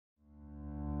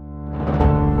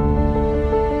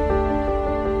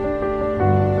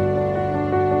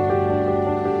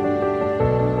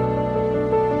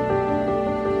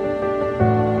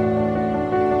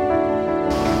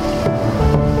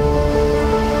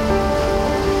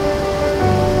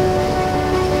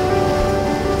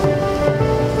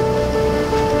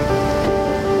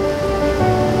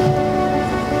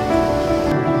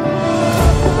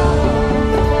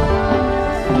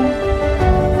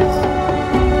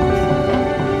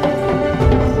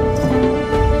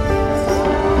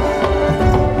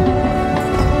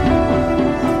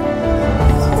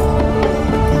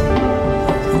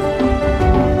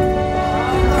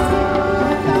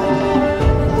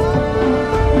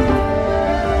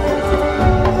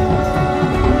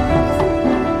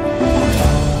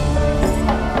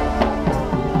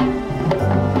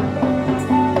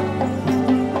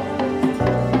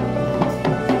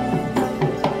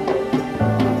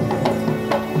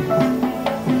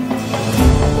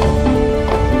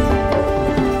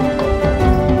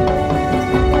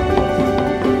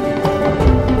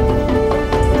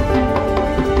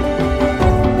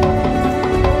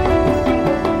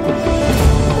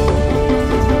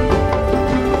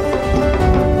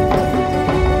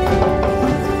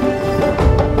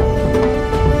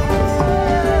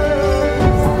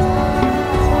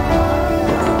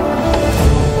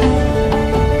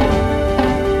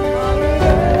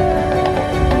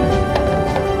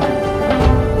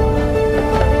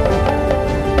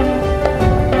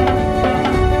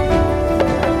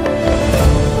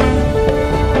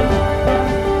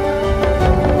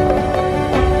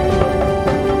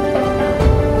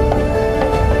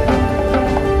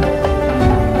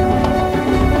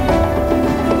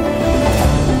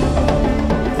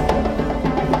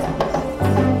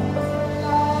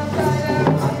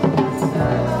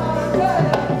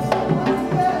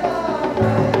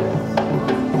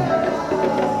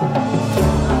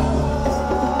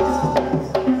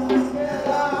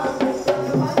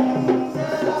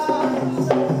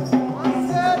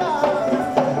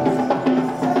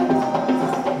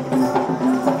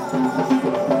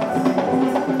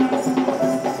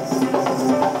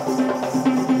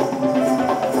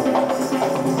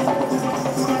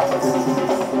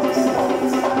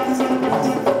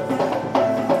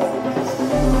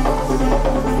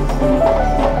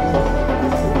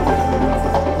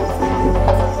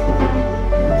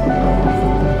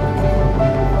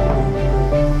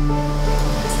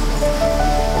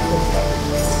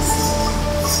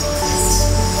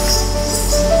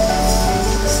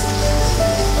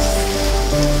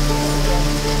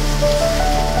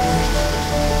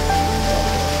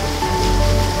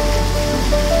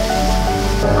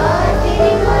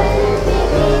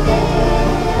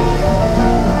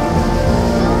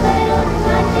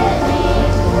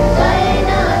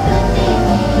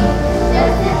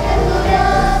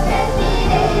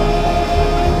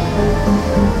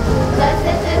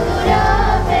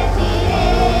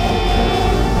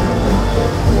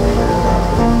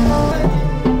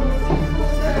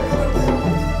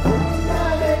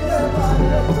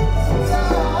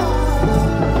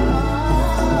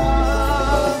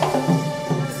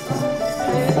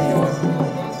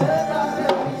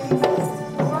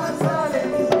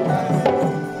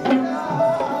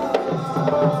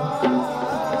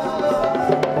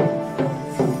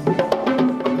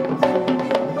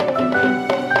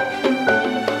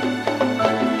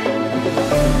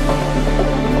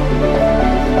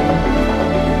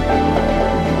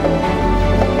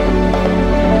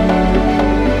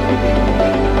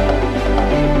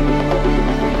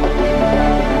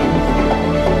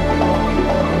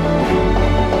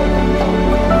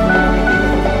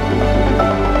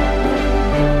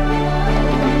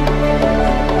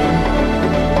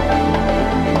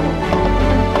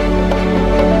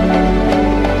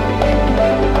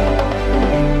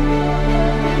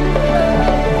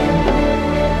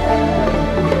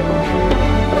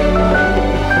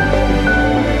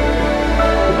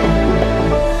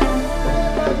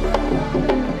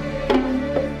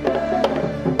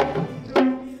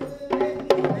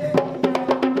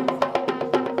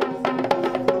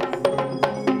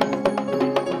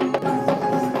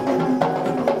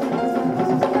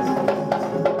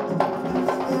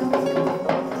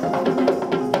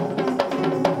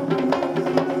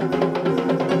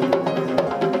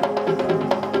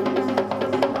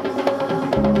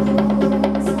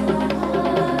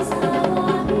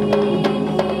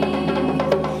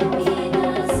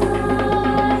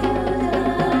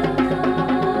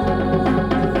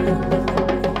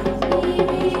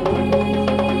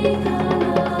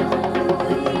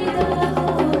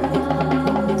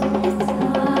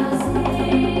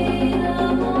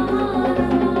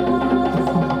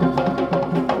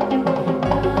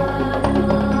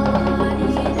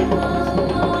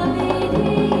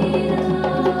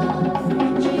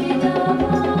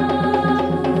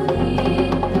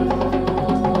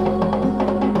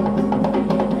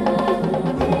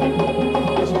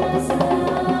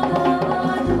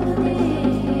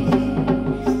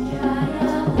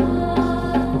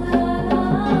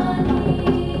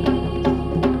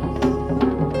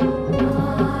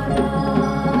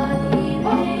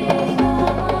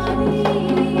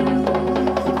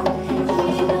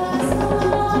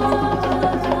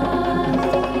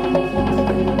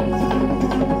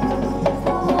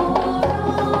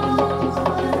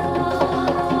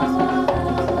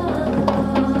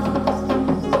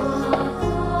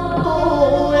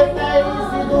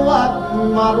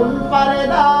මරුන්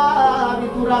පරදා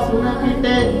විතුරසුන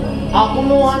පිටේ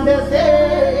අකුණු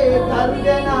හඬසේ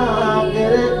තර්ජනා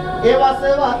කර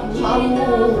එවසවත්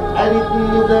මරු අරිත්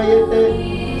යුදයට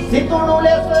සිතුණු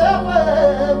ලෙස අප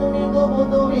මුනිදු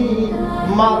බුදුවි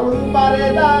මරුන්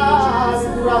පරදා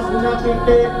විතුරසුන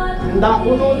පිටේ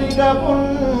දකුණු දිගපුන්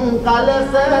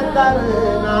කලස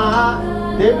තරනා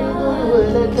දෙවිඳු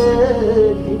වලට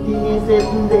පිටිසෙත්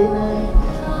දෙන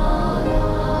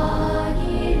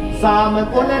සාම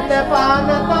කොනට පාන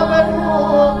තවනු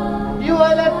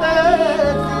යුවලට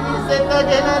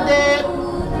සිරිසකගෙන දේ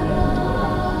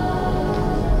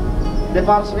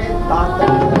දෙපාර්ශ්වයේ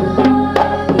තාත්තා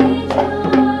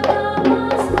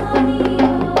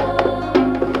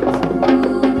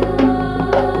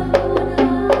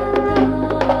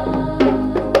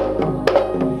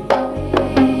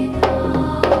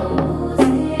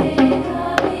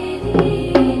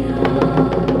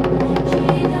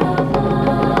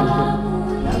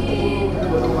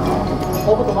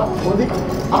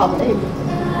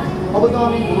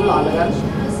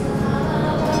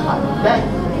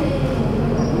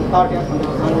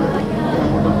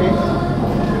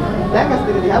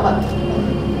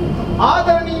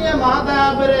ආදරණීය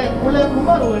මහතාපර කුල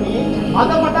කුමරුවනි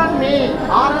අද පටන් මේ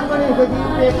ආරම්භණීය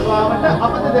ජීවිතයේ ප්‍රවාහයට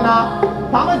අපද දෙනා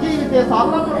තම ජීවිතයේ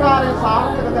සරල ප්‍රකාරයෙන්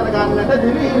සාර්ථක කරගන්නට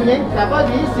දිවිහිමියෙන්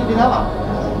කැපවී සිටිනවා.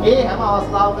 ඒ හැම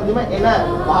අවස්ථාවකදීම එන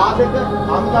බාධක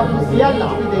අංගකටු සියල්ල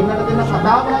අපි දෙන්නට දෙන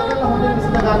සදා බල කරලා හොඳින්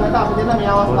විසඳ ගන්නට අපි දෙන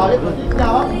මේ අවස්ථාවේ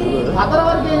ප්‍රතිඥාවක් හතර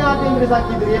වර්ගයේ ඥාතීන්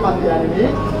පිරිසක් ඉදිරියේ මන් කියන්නේ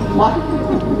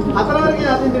හතර වර්ගයේ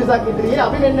ඥාතීන් පිරිසක් ඉදිරියේ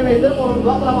අපි මෙන්න මේ විදිහට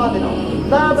පොරොන්දුවක් ලබා දෙනවා.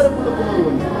 දාබර කුල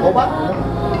කුමරුවනි ඔබත්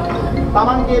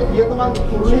තමන්ගේ පියතුමන්ගේ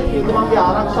කුරුලේ පියතුමන්ගේ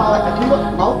ආරක්ෂාව ඇතිව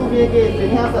මෞතුමියගේ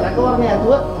සෙනෙහස රැකවරණය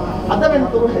ඇතුව අද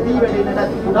වෙනතුරු හැදී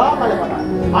වැඩෙන්නට කුඩා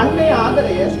කලපටන් අන්නේ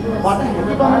ආදරය වට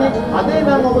හැකිපමණින් අදේ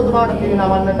නම් ඔබතුමාට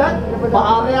පිරිනවන්නට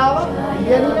භාර්යාව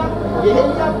පියණියක්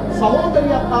යෙහෙලියක්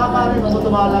සහෝදරියක් ආකාරයෙන්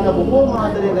ඔබතුමා ළඟ බොහෝ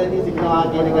ආදරේ රැඳී සිටිනවා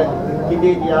කියන එක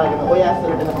ඉදී තියාගෙන ඔය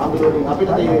ඇස්සලට හඳුරෝලින්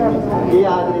අපිට තේරෙන්නේ මේ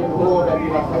ආදරේ බොහෝ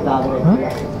වැඩිමත් ආදරේ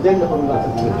දෙන්න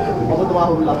පුළුවන් ඔබතුමා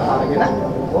හුරුලක් අරගෙන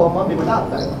කොහොම බිමට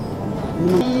අත්හැරෙනවා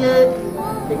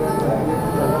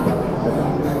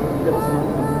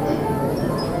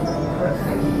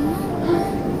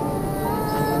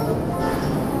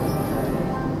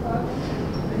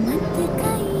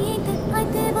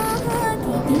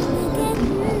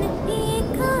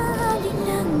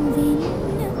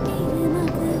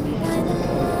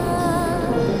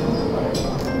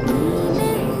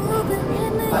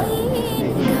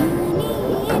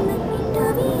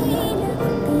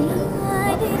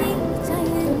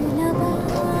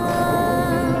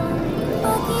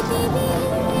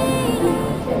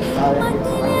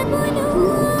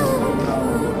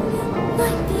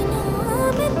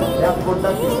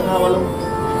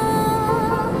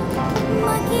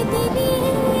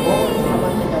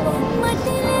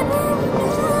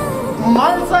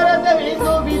මල්සරද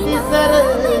විඳු විදිසර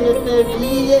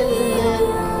යතවියේ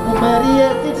කුමරිය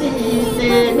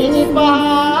සිටිසේ මිනි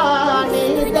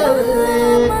පහනේ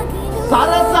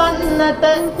සරසන්නට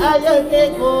අයගේ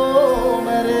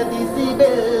කොමර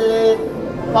දිසිබෙල්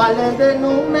පළඳ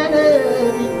නුමන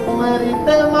කුමරිත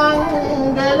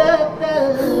මංගල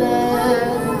තෙල්ල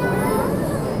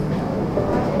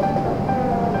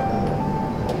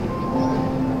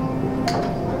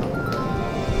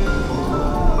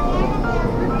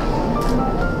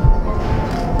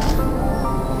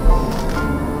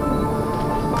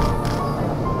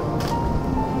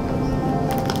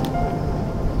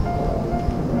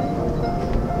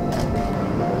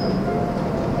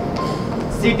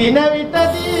සිටින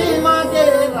විටදී මගේ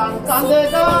රන් කඳ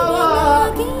ගාවා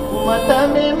මට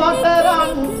මේ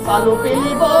මතරන් සලු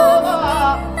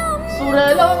පිළිබෝවා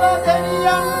සුරලොව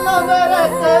දෙවියන්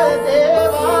නොබරත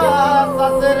දේවා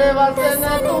සසර වසන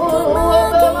තුරු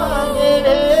ඔබ මගේ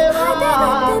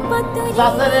වේවා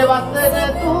සසර වසන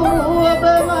තුරු ඔබ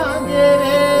මගේ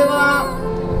වේවා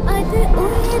අද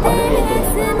ඔය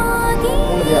දැස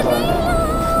මගේ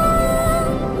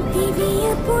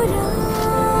දිවිය පුරා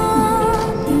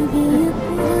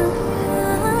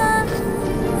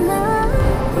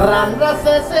රන්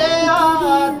රසසේ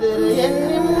ආදරයෙන්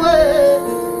නිමුවේ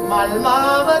මල්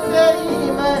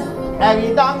මාවතේම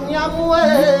ඇවිදන්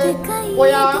යමුවේ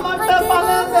ඔයා මට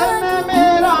පළඳන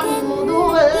මේ රන්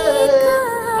මුදුවේ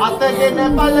අතගෙන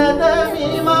පළඳමි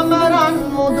මම රන්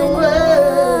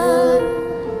මුදුවේ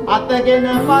අතගෙන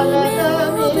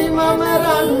පළඳමි මම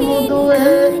රන්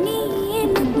මුදුවේ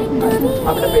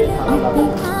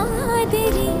අපිට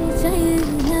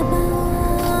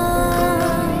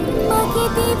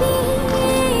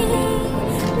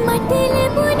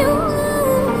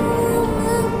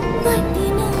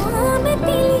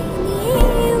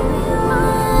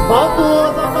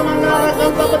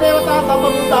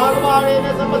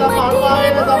सर्वदा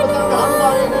मानवायेन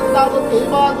सर्वसंघानुभावेन तावु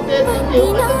देवादुते देव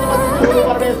मध्यति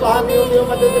परमेश्वर देव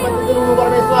मध्यति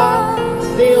परमेश्वर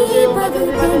देव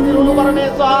मध्यति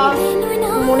परमेश्वर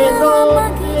मुनितो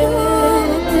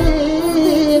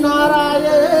नारायण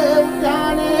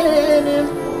ज्ञानेन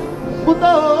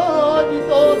कुतो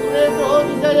जितो सुरेशो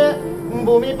विजय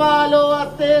भूमिपालो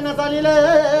अस्तेन सलिल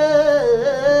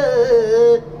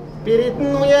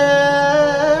पिरित्नुय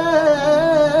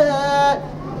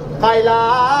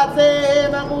कैलासे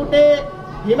मकुटे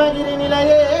हिमगिरि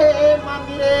निलये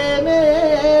मंदिरे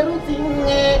मेरु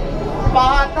सिंहे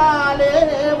पाताले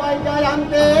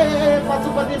वैजयन्ते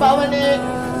पशुपति भवने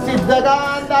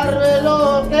सिद्धगान्धर्व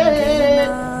लोके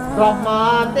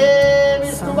ब्रह्माते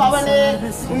विष्णु भवने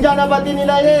जनपति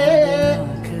निलये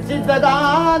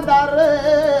सिद्धगान्धर्व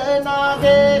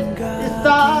नागे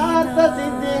इष्टार्थ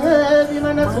सिद्धि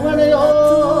विमन सुमनयो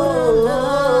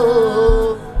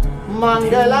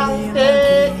मंगलं ते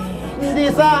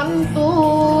दिशन्तु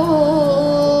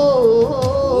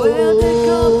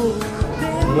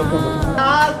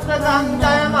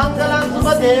नास्त्रगंजय मंगलं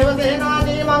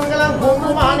सुभदेवसेनानी मंगलं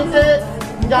कुंकुमानिते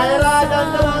जय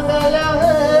राजन्द मंगलं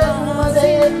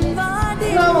सुमदेवी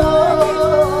नमो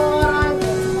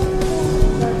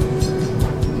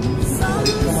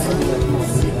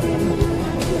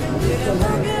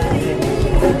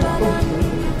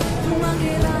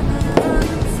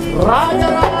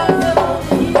राजा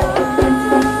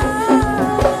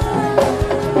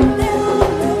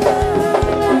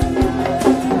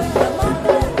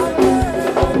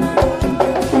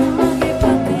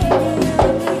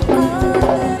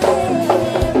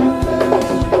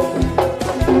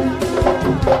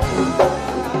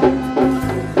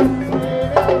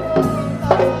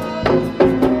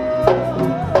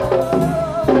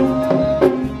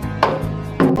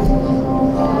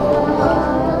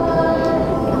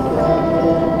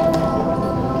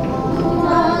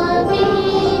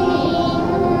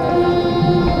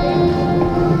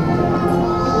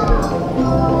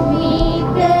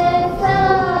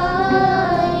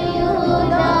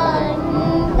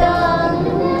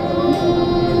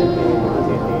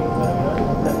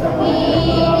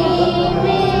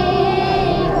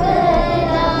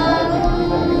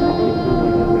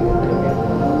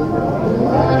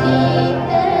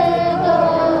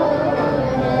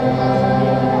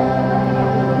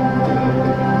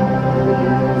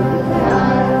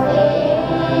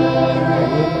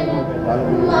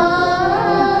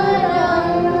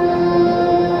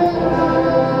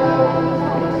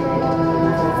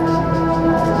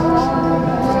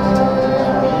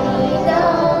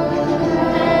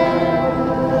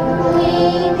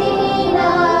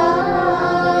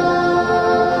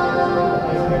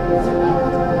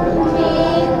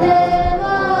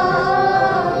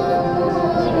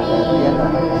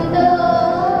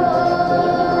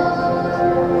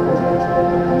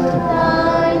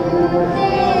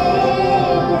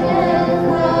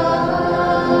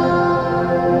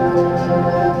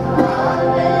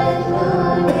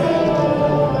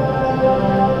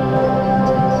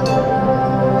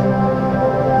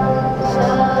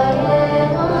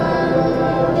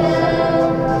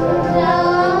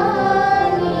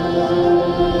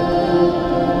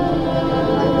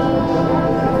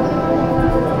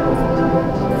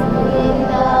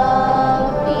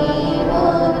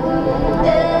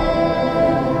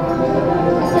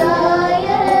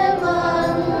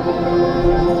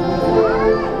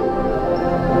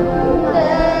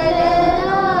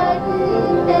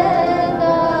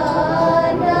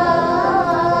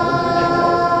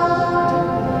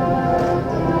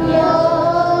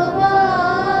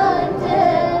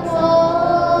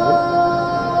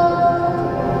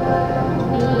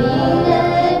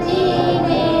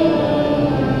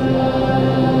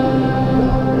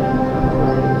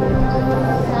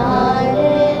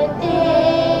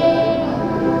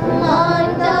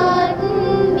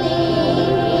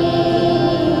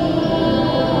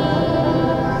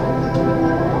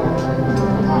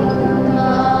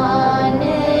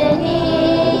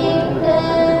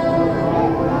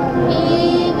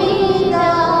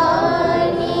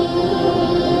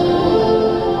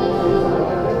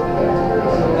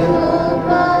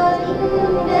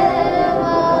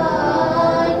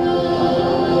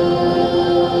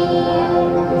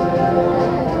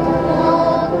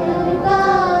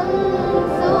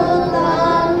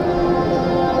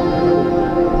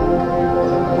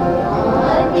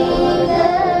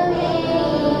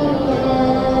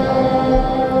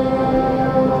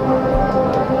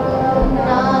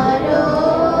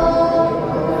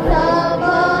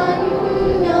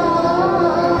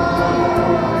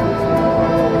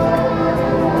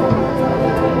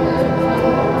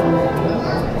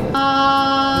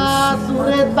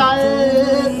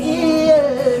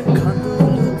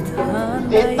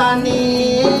etani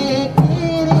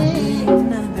kiri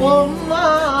omma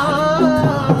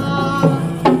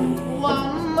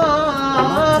wamma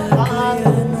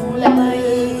kanulai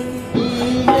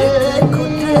iye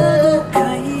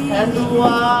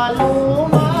endualu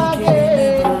mage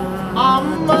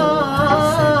amma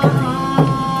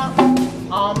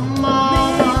amma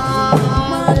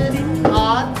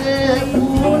ate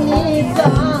punita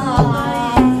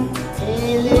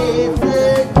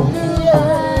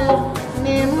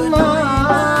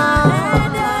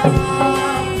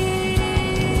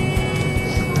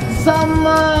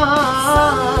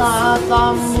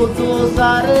sambutu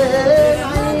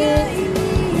sareni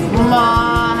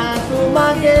mahatu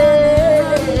mage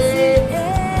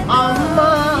amma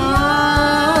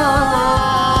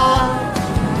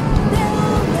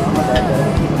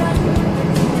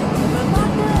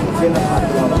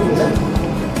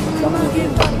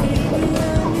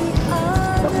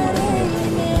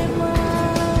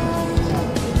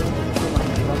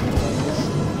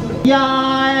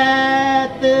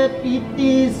yaat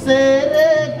pitisere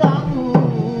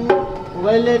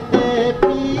walete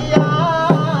piya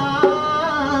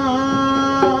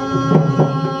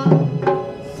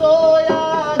soya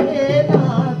gena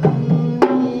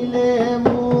nile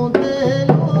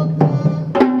mudelut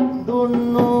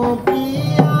dunnu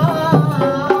piya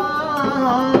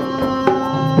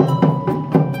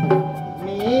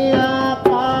miya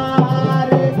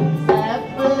pare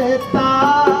sapta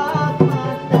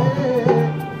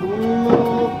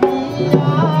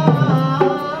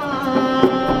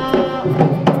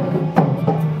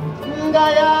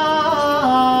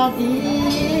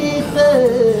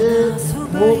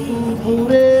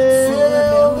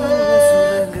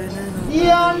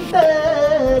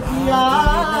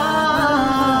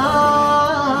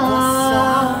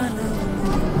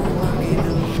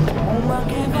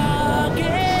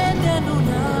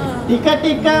tika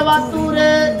tika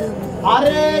wature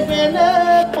aregen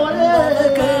pole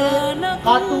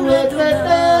katu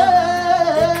ekete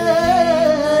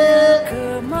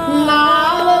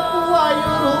nawapu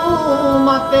ayuru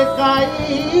mate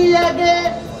kaiyage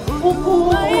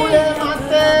ukule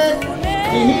mate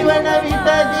ihivena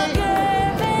vitadi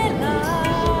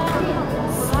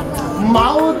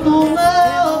mautuna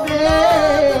obe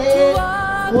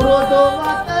urodo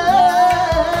mate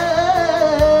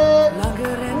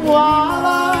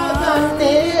wala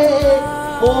ganne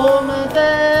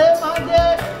omade mage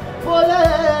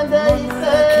bolende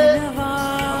ite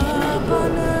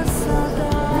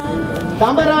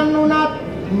dambarannunat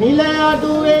nile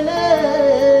adu wene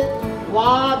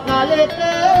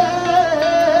waakalete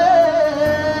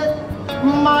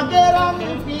mage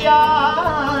rampiya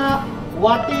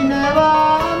watineva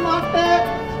mate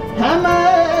hama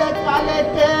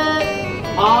kalete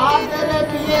aadar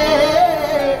piye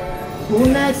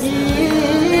unaki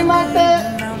mate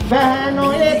behno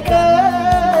ek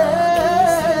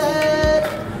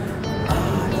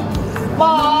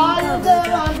paayud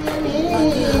wandini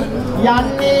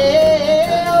yanne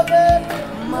obe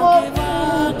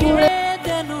mokure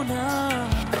denuna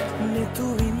nitu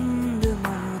ind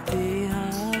mateha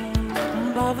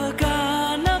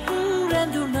bavagana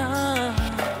renduna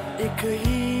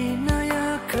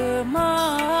ekhinayakma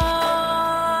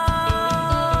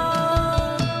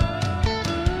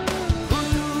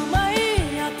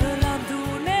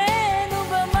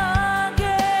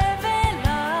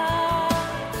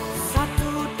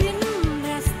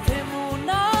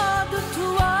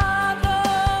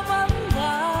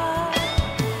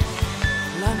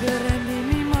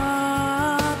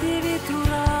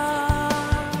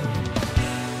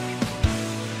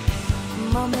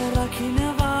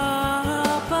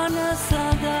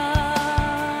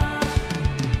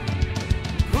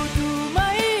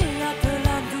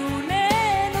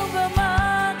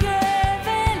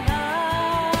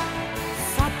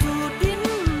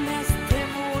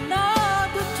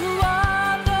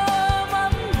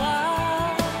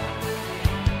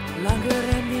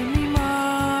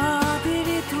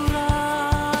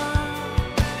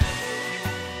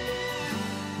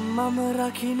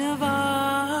rakhinwa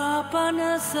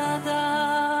panasada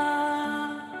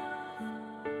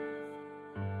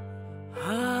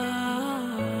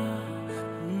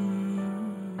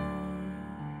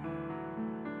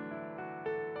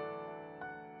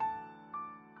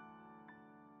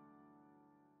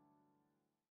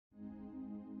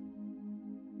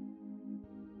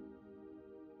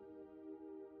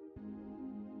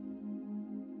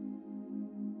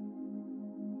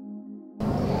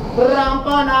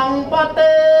Rampanang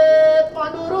pate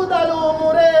paduru dalu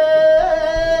mure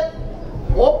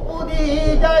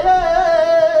oppudi jaya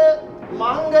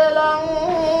mangalang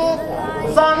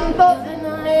santosin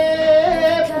me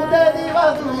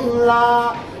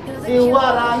La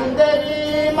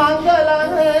Siwaranderi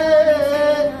Mangalane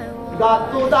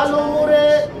Gatu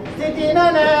Dalure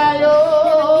Sitinanayo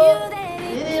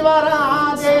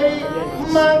Irivaraderi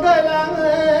Mangalane.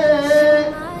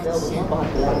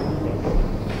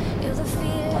 You're the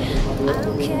fear, I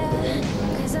don't care,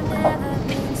 'cause I've never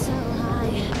been so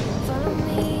high. Follow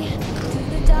me through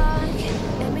the dark,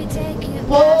 let me take you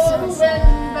past the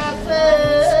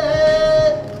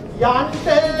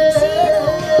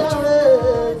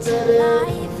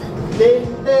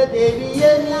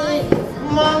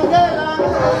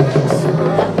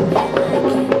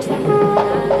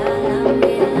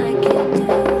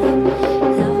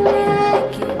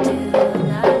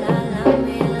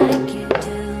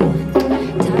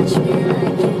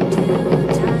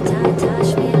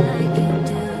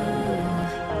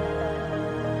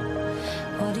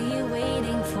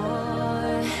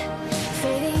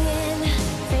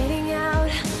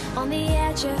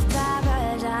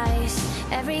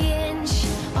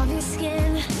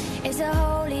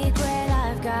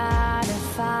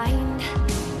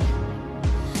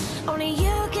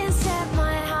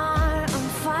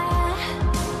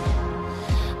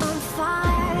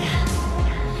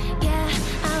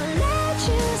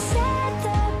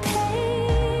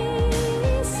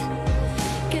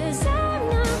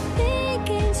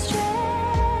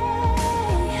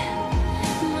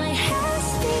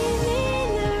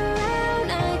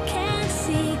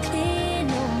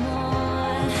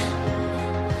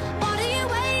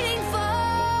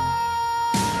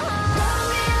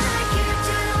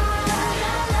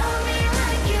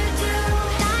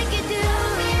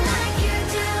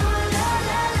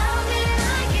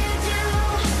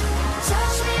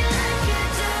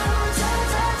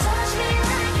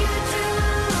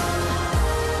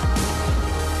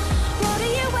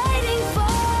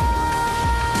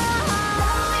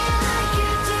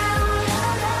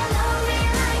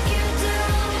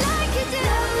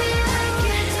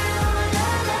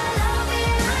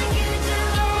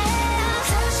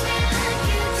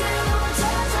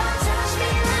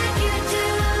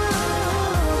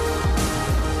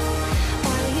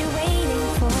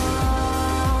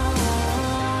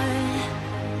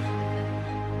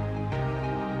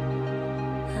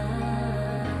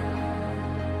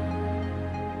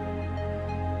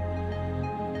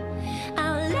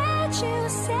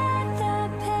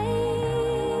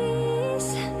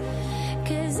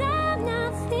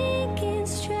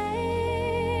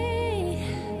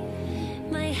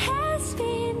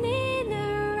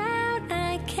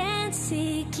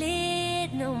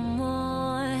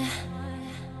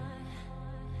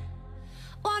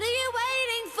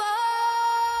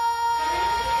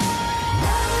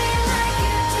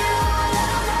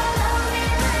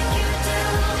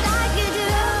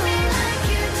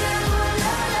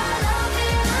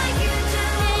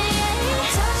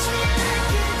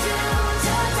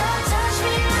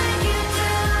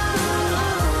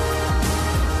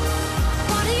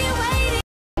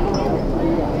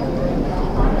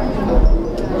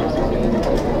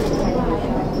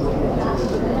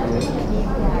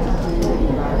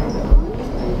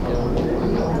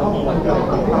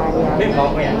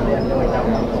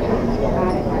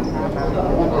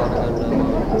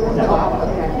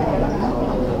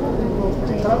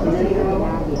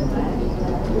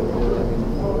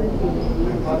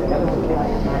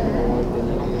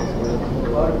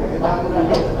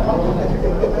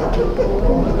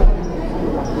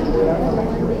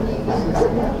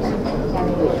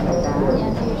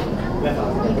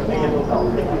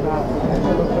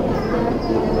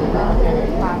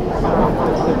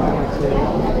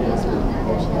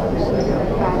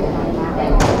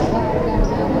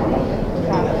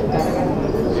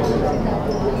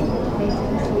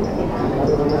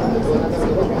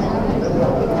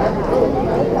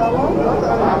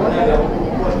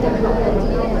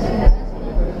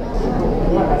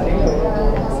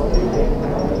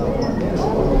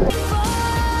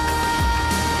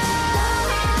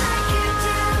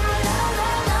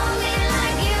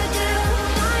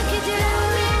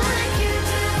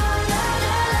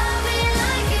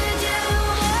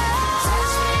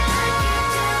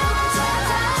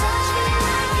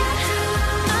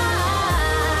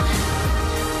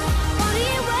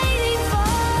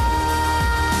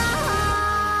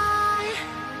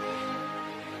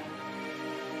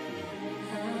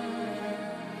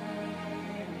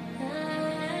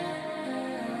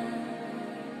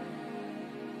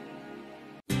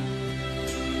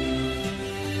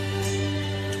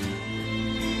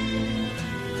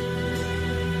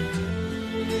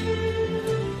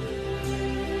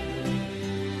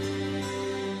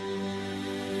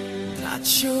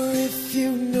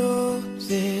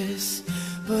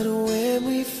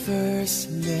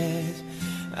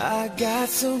got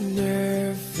so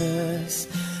nervous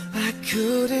I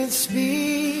couldn't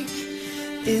speak.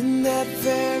 In that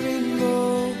very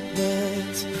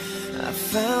moment I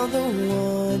found the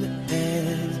one,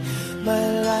 and my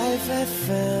life had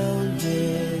found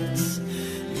its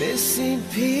missing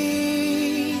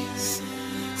piece.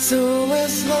 So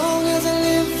as long as I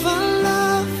live I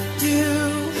love you,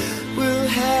 will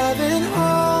have and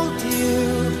hold you.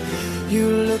 You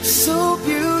look so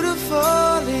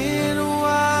beautiful in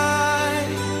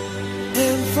white,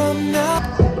 and from now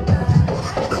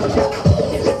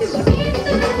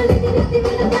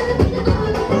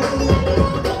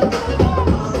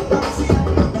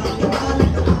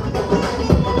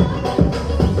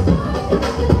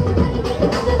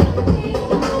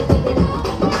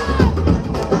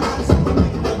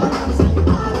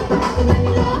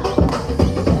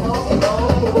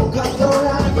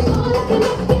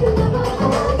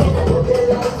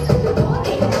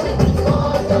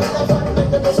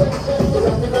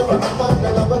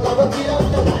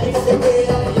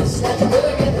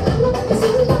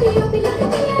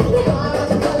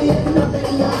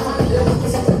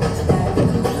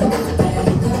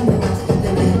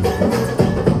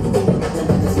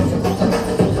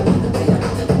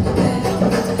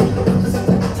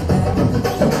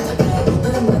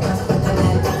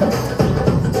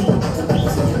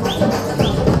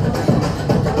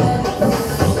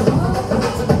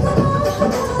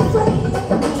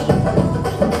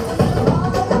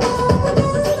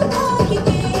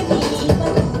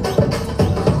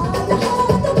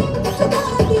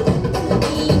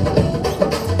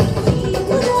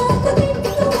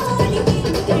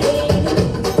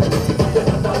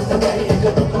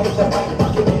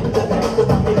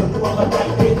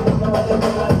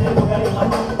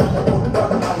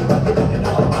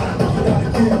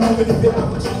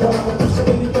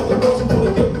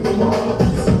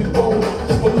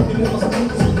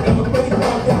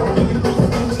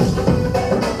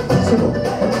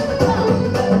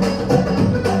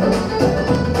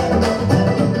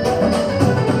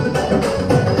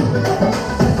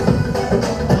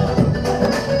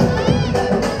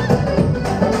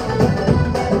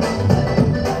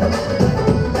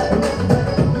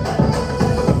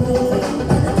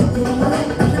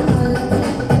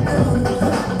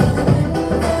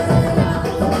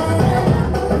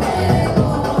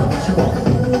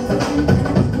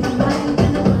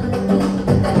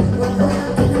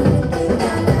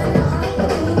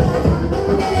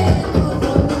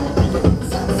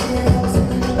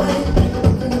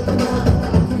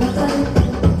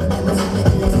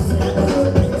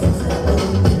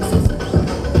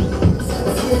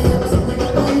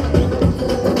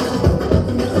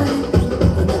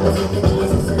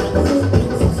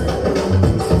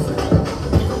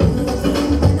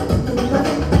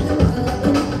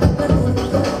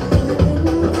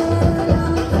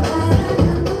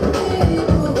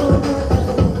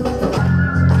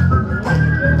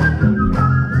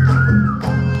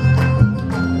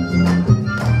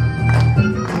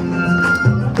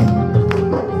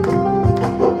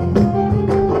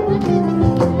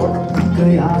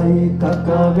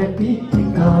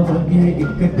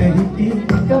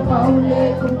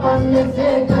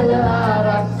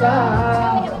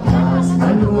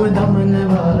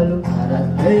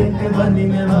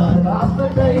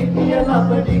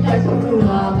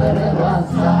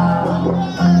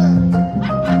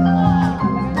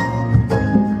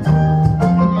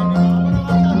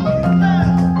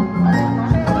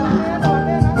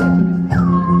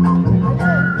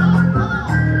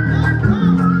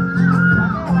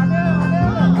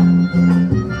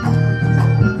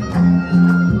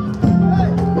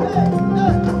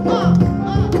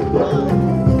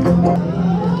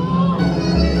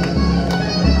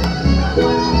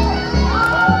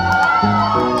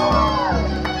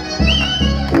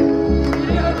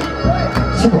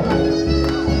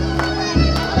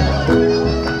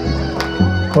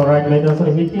Congratulations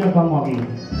for hitting a come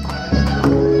on.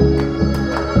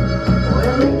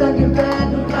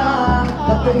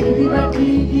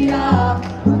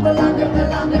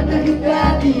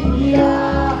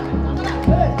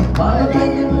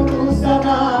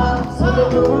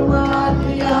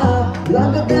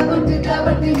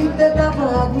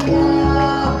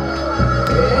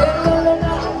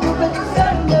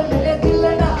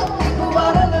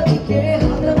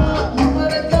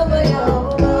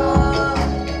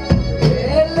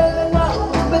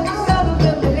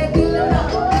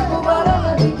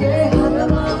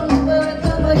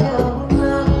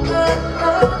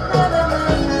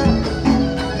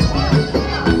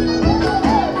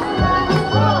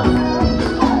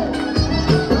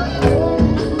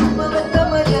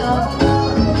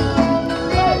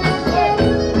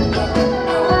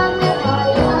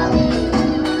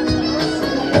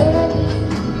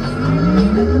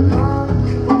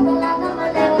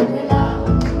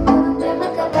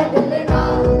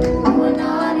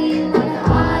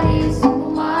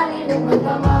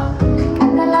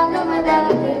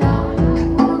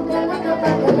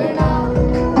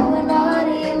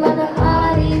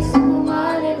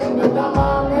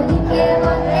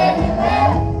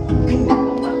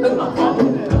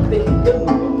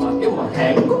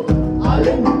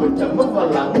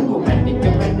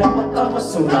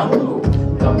 sunamlu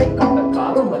kame kata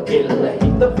karma illa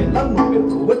hita velam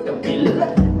nukuwata milla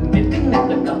netin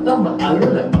neta kata ma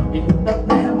alla mage hitat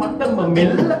naha mata ma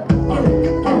milla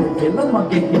vela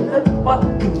mage hitat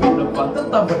pattu vena pata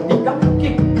tava tika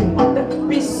kikku mata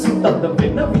pissu tada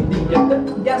vena vidiyata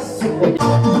gassu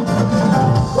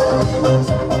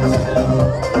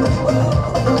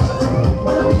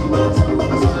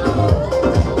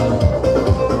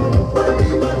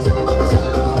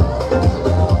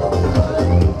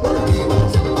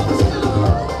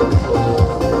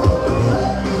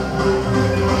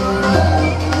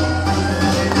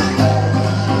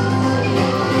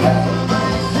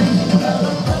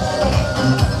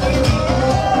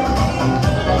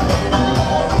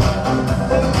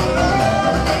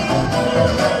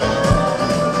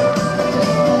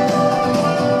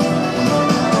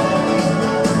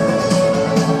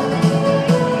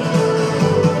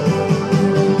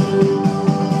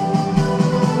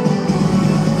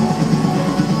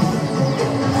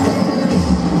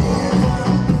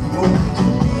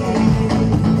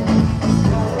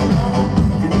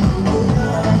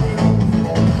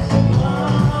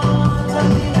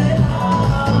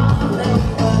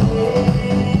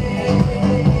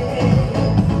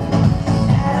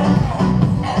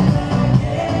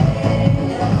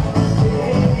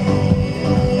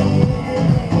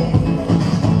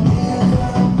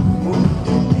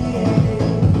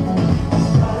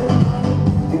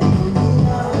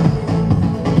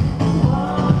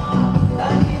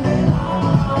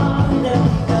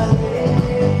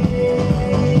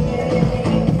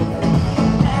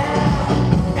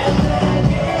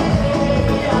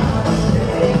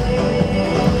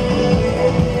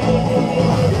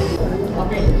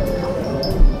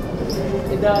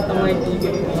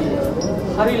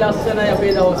hari lassana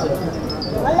අපේ දවස.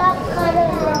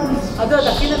 අද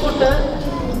දකින්නකොට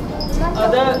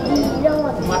අද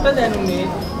මට දැනුනේ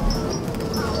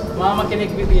මාමා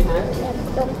කෙනෙක් විදියට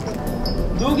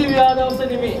දූගේ විවාහ දවස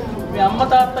නෙමෙයි මේ අම්මා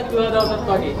තාත්තාගේ විවාහ දවසක්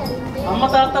වගේ. අම්මා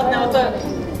තාත්තාත් නැවත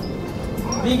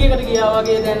දීගයකට ගියා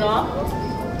වගේ දැනනවා.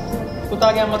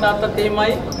 පුතාගේ අම්මා තාත්තත්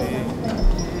එහෙමයි.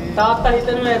 තාත්තා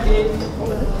හිතනවා ඇති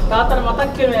තාත්තට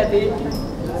මතක් වෙනවා ඇති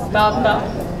තාත්තා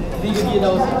දීගේ ගිය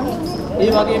දවස. ඒ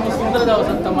වගේම සුන්දර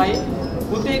දවසක් තමයි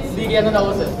පුතේ දීගේ යන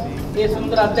දවස. ඒ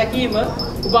සුන්දර අත්දැකීම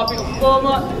ඔබ අපි ඔක්කොම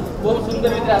බොහොම සුන්දර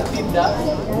විදිහට අත්විඳා.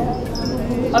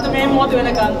 අද මේ මොහොත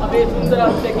වෙනකන් අපේ සුන්දර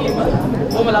අත්දැකීම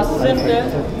බොහොම ලස්සනට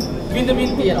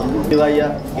විඳමින් තියෙනවා.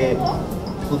 දිවයියාගේ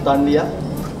පුතන්ඩියා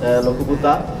ලොකු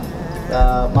පුතා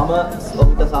මම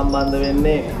ඔහුට සම්බන්ධ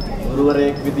වෙන්නේ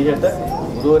ගුරුවරයෙක් විදිහට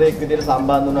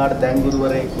සම්බන්ධ වුණාට දැන්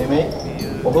ගුරුවරයෙක් නෙමෙයි.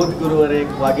 ඔහුත් ගුරුවරයෙක්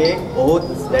වගේ ඔහුත්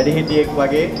වැඩිහිටියෙක්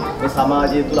වගේ මේ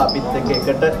සමාජය තුල අපිත් එක්ක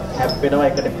එකට හැප්පෙනවා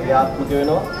එකට ක්‍රියාත්මක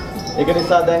වෙනවා. ඒක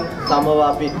නිසා දැන් සමව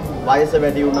අපි වයස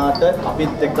වැඩි වුණාට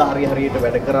අපිත් එක්ක හරියට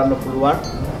වැඩ කරන්න පුළුවන්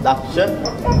දක්ෂ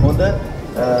හොඳ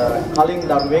කලින්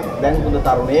දරුවෙක් දැන් හොඳ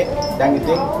තරුණයෙක් දැන්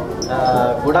ඉතින්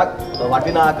ගොඩක්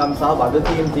වටිනාකම් සහ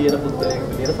වගකීම් තියෙන පුද්ගලයෙක්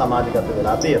විදිහට සමාජගත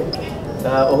වෙලා තියෙනවා.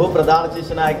 ඔහු ප්‍රධාන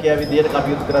ශිෂ්‍ය නායකයා විදිහට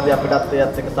කටයුතු කරද්දී අපිටත්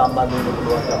ඒත් එක්ක සම්බන්ධ වෙන්න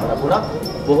පුළුවන්කම ලැබුණා.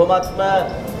 බොහොමත්ම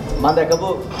මම දැකපු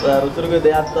රුසිරුගේ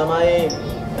දෙයක් තමයි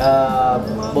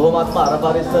බොහොමත්ම අර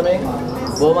පරිස්සමෙන්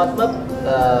බොහොමත්ම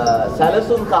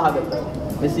සැලසුම් සහගත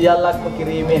මේ සියල්ලක්ම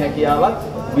කිරීමේ හැකියාවක්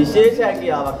විශේෂ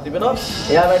හැකියාවක් තිබෙනවා.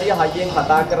 එයා වැඩි හයියෙන්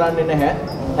කතා කරන්නේ නැහැ.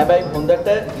 හැබැයි හොඳට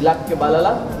ඉලක්ක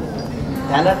බලලා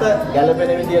දැනට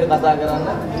ගැළපෙන විදිහට කතා කරන්න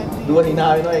දුව hina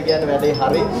වෙනවා. ඒ කියන්නේ වැඩේ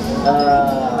හරි.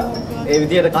 ඒ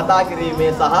විදිහට කතා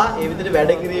කිරීමේ සහ ඒ විදිහට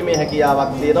වැඩ කිරීමේ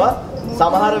හැකියාවක් තියෙනවා.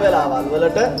 සමහර වෙලාවල්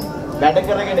වලට වැඩ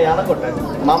කරගෙන යනකොට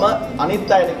මම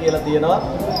අනිත් අයට කියලා තියෙනවා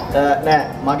නෑ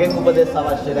මගෙන් උපදෙස්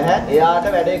අවශ්‍ය නැහැ. එයාට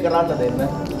වැඩේ කරන්න දෙන්න.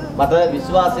 මට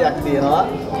විශ්වාසයක් තියෙනවා.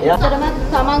 එයාටම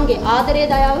තමන්ගේ ආදරය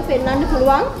දයාව පෙන්වන්න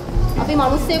පුළුවන්. අපි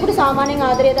මිනිස්සෙකුට සාමාන්‍යයෙන්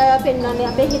ආදරය දයාව පෙන්වන්නේ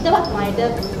අපේ හිතවත් මයිට.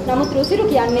 නමුත් රුසිරු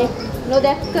කියන්නේ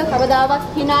නොදැක්ක කවදාවත්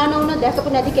hina නොවුන දැකපු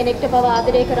නැති කෙනෙක්ට පව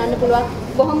ආදරය කරන්න පුළුවන්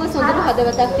බොහොම සොඳුරු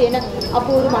හදවතක් තියෙන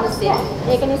අපූර්ව මිනිසෙක්.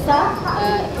 ඒක නිසා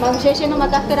මම විශේෂයෙන්ම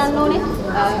මතක් කරන්න ඕනේ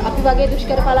අපි වගේ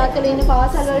දුෂ්කර පළාත්වල ඉන්න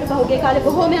පාසල් වලට පහුගිය කාලේ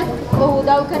බොහොමයක් ඔහු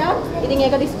උදව් කරා. ඉතින්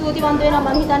ඒකට ස්තුතිවන්ත වෙනවා.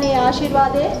 මම හිතන්නේ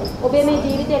ආශිර්වාදයේ ඔබේ මේ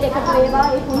ජීවිතයට එකතු වේවා.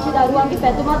 ඒ පුංචි දරුවන්ගේ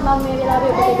පැතුමත් මම මේ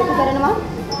වෙලාවේ ඔබට එකතු කරනවා.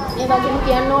 ඒ වගේම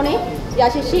කියන්න ඕනේ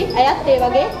යශිෂි ඇයත් ඒ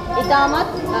වගේ ඉතාමත්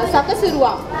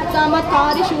සකසුරුවක් ඉතාමත්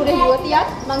කාර්යශූර යුවතියක්.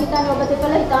 මම හිතන්නේ ඔබ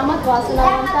දෙපළ ඉතාමත්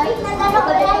වාසනාවන්තයි. ඔබ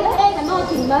දෙපළ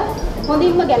හැමෝටින්ම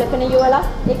හොඳින්ම ගැලපෙන යුවලා.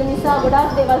 ඒක නිසා ගොඩාක්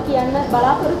දේවල් කියන්න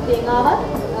බලාපොරොත්තු වෙන ආවත්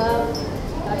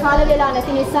කාල වේලා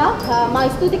නැති නිසා මම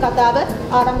ස්තුති කතාව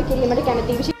ආරම්භ කිරීමට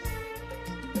කැමැතියි.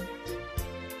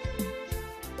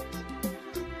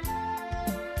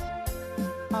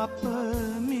 අප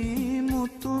මේ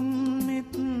මුතුන්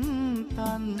මිත්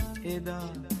තන් එදා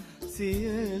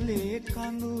සියලේ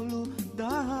කඳුළු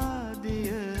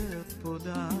දහදිය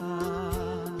පුදා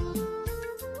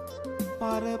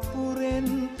පරපුරෙන්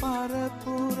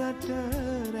පරපුරට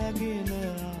රැගෙන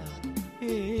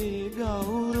ඒ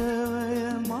ගෞරවය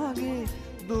මගේ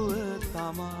දුව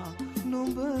තමා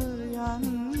නුඹ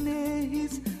යන්නේ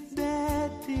හිස්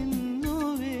දැතින්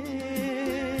නොවේ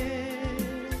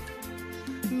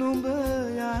නුඹ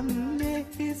යන්නේ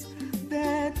හිස්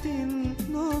දැතින්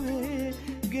නොවේ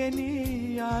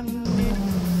ගෙනී යන්නේ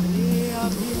ඒ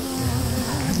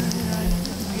අභිමානයයි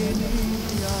ගෙනී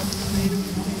යන්නේ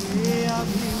ඒ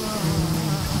අභිමානයයි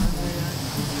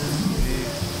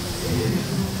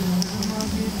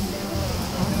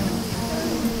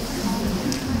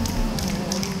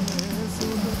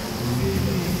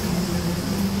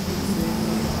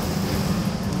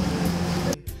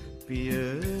පිය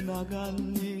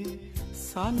නගන්නේ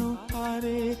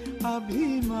සනුහරේ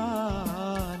අභිමානයයි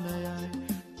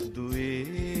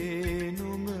දුවේ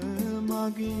නුඹ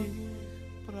මගේ